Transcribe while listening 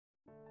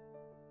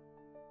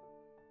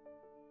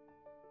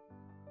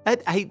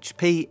At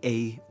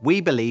HPE, we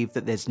believe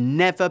that there's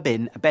never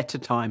been a better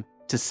time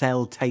to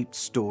sell tape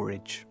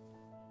storage.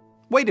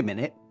 Wait a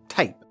minute,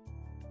 tape?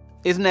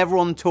 Isn't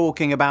everyone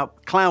talking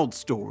about cloud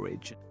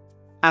storage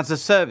as a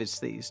service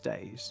these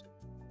days?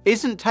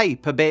 Isn't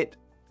tape a bit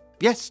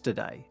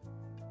yesterday?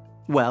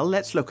 Well,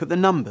 let's look at the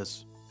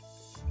numbers.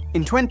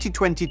 In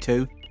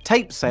 2022,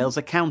 tape sales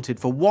accounted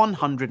for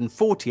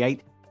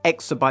 148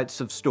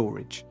 exabytes of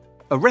storage,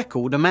 a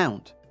record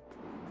amount.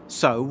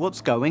 So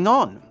what's going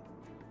on?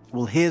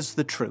 Well, here's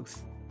the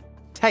truth.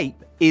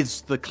 Tape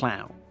is the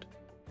cloud.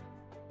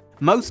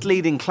 Most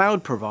leading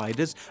cloud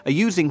providers are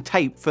using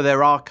tape for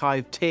their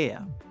archive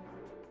tier.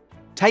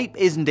 Tape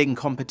isn't in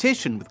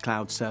competition with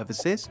cloud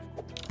services.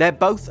 They're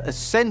both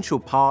essential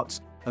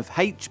parts of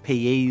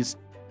HPE's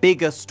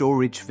bigger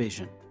storage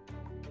vision.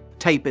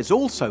 Tape is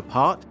also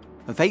part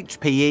of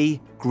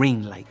HPE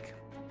GreenLake.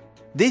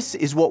 This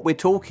is what we're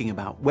talking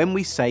about when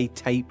we say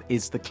tape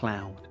is the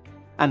cloud.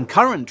 And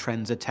current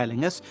trends are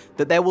telling us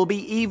that there will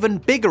be even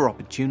bigger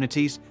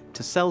opportunities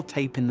to sell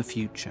tape in the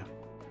future.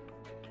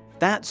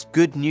 That's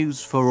good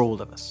news for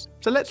all of us.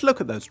 So let's look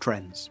at those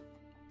trends.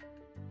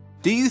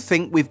 Do you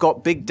think we've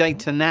got big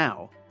data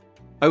now?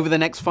 Over the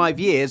next 5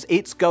 years,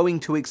 it's going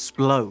to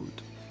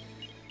explode.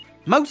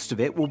 Most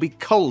of it will be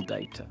cold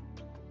data.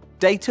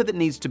 Data that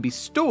needs to be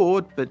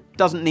stored but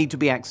doesn't need to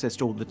be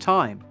accessed all the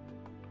time.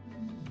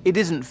 It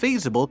isn't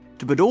feasible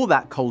to put all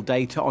that cold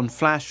data on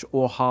flash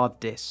or hard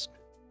disk.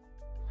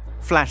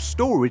 Flash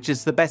storage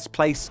is the best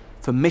place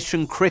for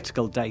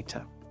mission-critical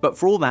data, but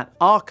for all that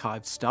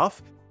archive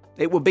stuff,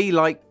 it would be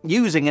like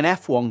using an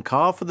F1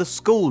 car for the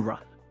school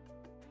run.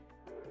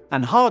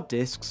 And hard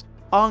disks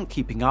aren't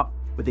keeping up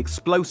with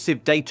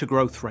explosive data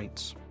growth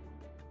rates,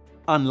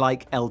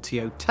 unlike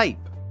LTO tape,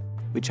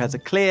 which has a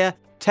clear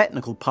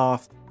technical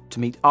path to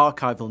meet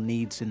archival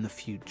needs in the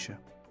future.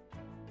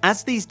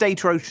 As these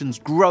data oceans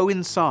grow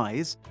in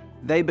size,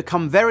 they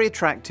become very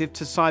attractive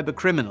to cyber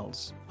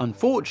criminals.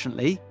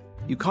 Unfortunately,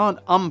 you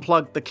can't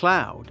unplug the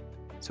cloud,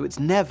 so it's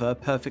never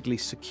perfectly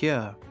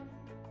secure.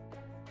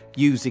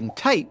 Using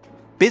tape,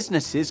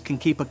 businesses can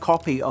keep a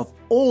copy of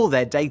all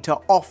their data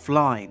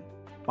offline,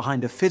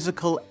 behind a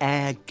physical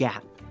air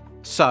gap.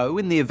 So,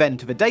 in the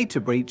event of a data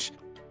breach,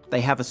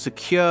 they have a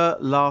secure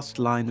last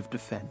line of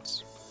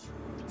defense.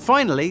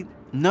 Finally,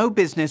 no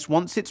business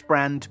wants its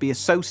brand to be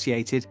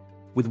associated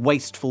with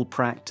wasteful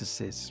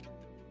practices.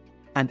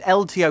 And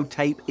LTO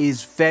tape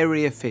is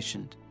very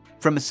efficient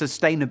from a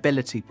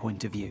sustainability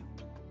point of view.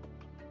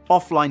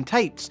 Offline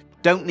tapes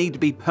don't need to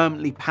be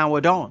permanently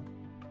powered on.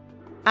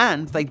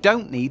 And they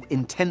don't need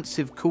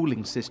intensive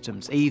cooling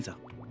systems either.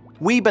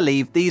 We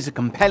believe these are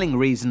compelling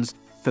reasons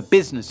for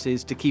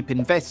businesses to keep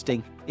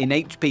investing in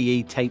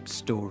HPE tape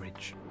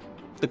storage.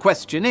 The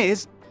question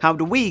is, how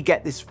do we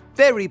get this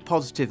very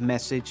positive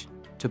message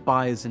to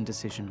buyers and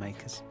decision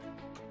makers?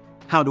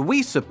 How do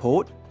we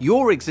support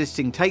your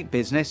existing tape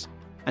business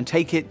and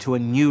take it to a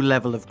new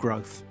level of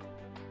growth?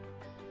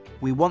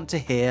 We want to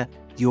hear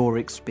your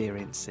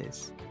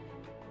experiences.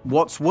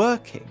 What's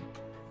working?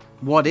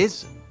 What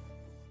isn't?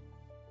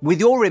 With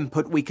your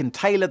input, we can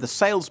tailor the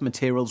sales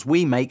materials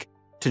we make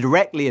to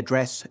directly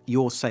address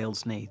your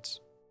sales needs.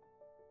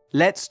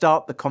 Let's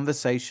start the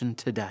conversation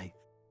today,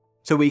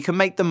 so we can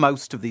make the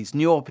most of these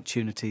new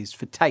opportunities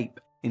for tape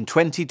in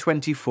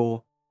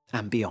 2024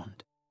 and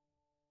beyond.